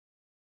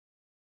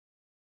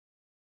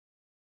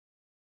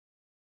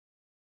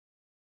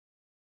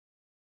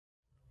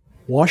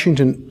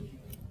Washington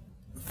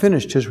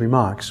finished his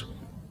remarks,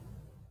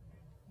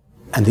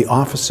 and the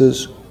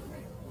officers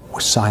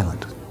were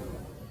silent.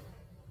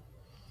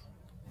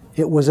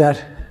 It was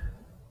at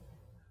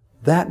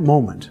that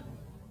moment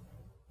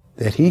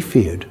that he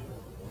feared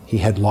he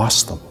had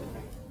lost them,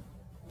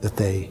 that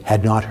they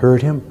had not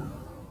heard him,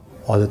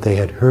 or that they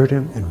had heard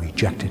him and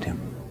rejected him.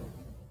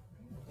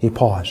 He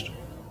paused.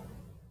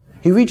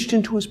 He reached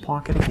into his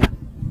pocket again,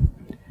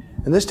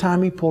 and this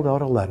time he pulled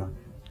out a letter.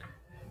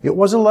 It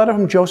was a letter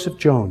from Joseph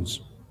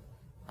Jones,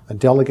 a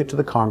delegate to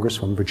the Congress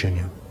from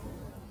Virginia.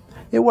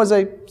 It was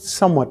a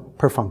somewhat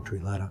perfunctory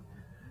letter,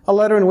 a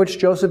letter in which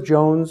Joseph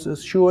Jones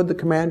assured the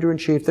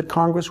commander-in-chief that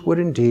Congress would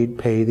indeed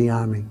pay the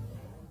Army.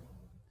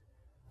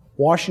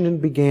 Washington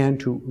began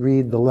to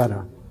read the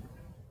letter.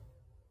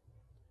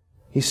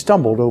 He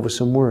stumbled over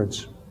some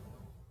words.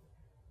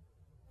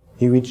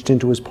 He reached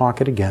into his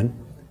pocket again,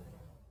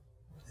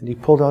 and he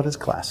pulled out his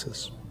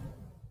glasses.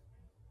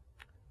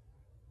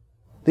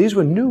 These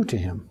were new to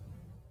him,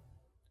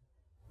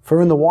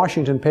 for in the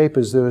Washington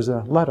papers there was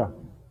a letter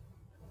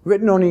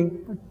written only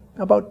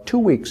about 2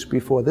 weeks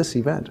before this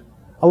event,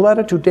 a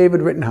letter to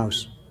David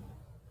Rittenhouse,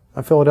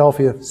 a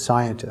Philadelphia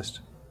scientist,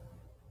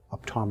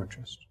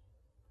 optometrist,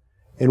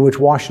 in which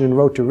Washington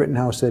wrote to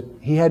Rittenhouse that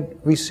he had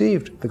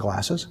received the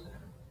glasses,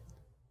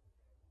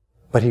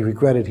 but he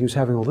regretted he was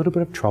having a little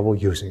bit of trouble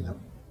using them.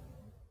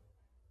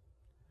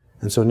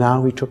 And so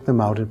now he took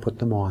them out and put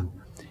them on.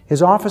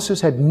 His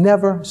officers had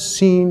never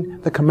seen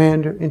the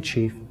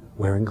commander-in-chief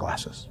wearing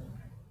glasses.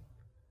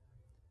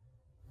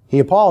 He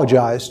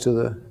apologized to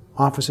the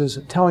officers,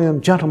 telling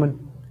them,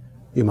 "Gentlemen,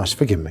 you must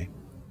forgive me.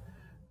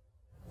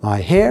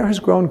 My hair has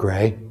grown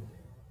gray,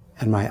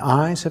 and my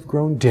eyes have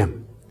grown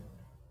dim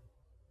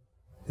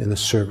in the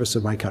service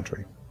of my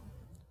country.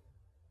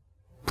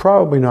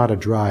 Probably not a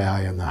dry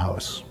eye in the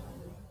house."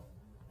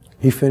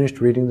 He finished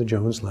reading the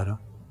Jones letter,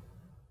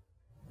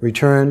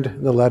 returned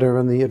the letter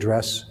and the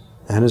address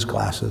and his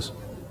glasses,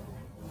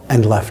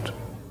 and left.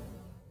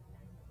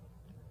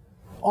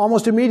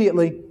 Almost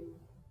immediately,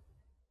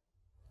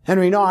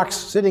 Henry Knox,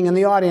 sitting in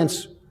the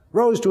audience,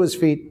 rose to his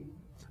feet,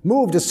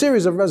 moved a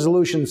series of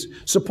resolutions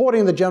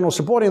supporting the general,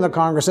 supporting the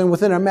Congress, and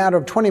within a matter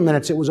of 20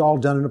 minutes it was all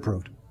done and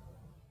approved.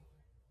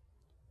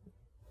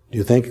 Do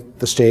you think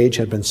the stage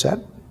had been set?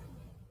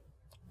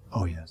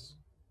 Oh, yes.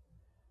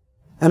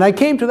 And I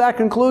came to that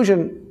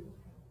conclusion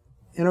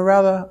in a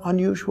rather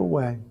unusual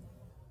way.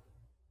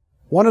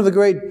 One of the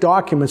great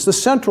documents, the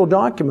central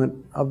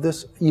document of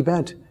this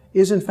event,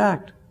 is in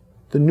fact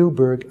the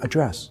Newburgh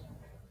Address,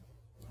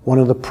 one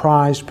of the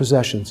prized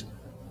possessions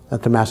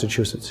at the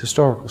Massachusetts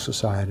Historical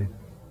Society.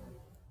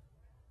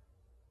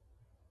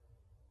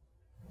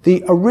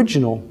 The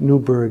original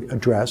Newburgh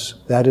Address,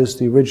 that is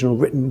the original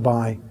written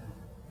by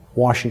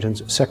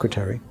Washington's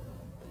secretary,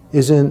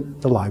 is in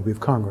the Library of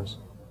Congress.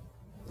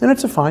 And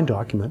it's a fine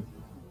document,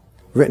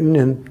 written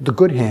in the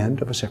good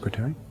hand of a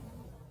secretary.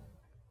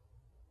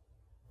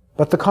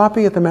 But the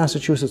copy at the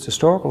Massachusetts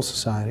Historical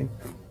Society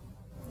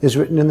is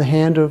written in the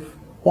hand of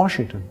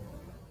Washington.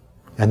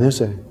 And there's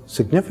a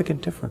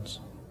significant difference.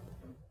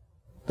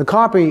 The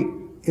copy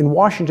in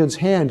Washington's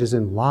hand is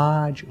in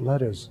large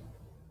letters.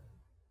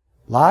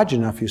 Large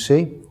enough, you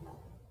see,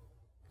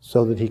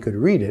 so that he could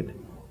read it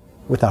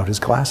without his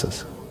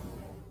glasses.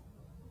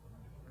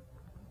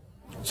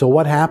 So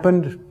what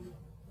happened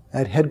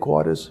at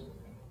headquarters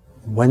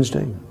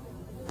Wednesday,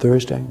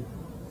 Thursday,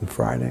 and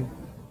Friday?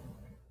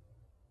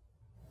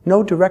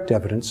 No direct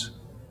evidence,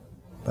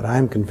 but I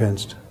am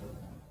convinced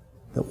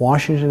that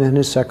Washington and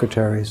his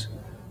secretaries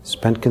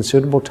spent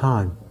considerable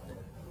time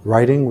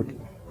writing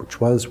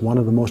which was one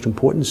of the most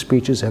important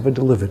speeches ever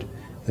delivered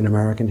in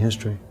American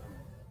history.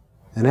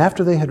 And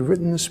after they had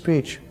written the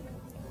speech,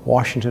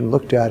 Washington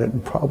looked at it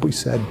and probably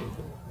said,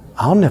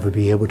 "I'll never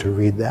be able to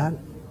read that."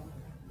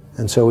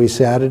 And so he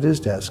sat at his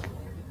desk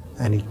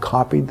and he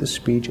copied the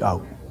speech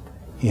out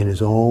in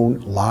his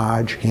own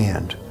large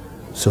hand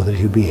so that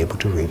he'd be able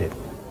to read it.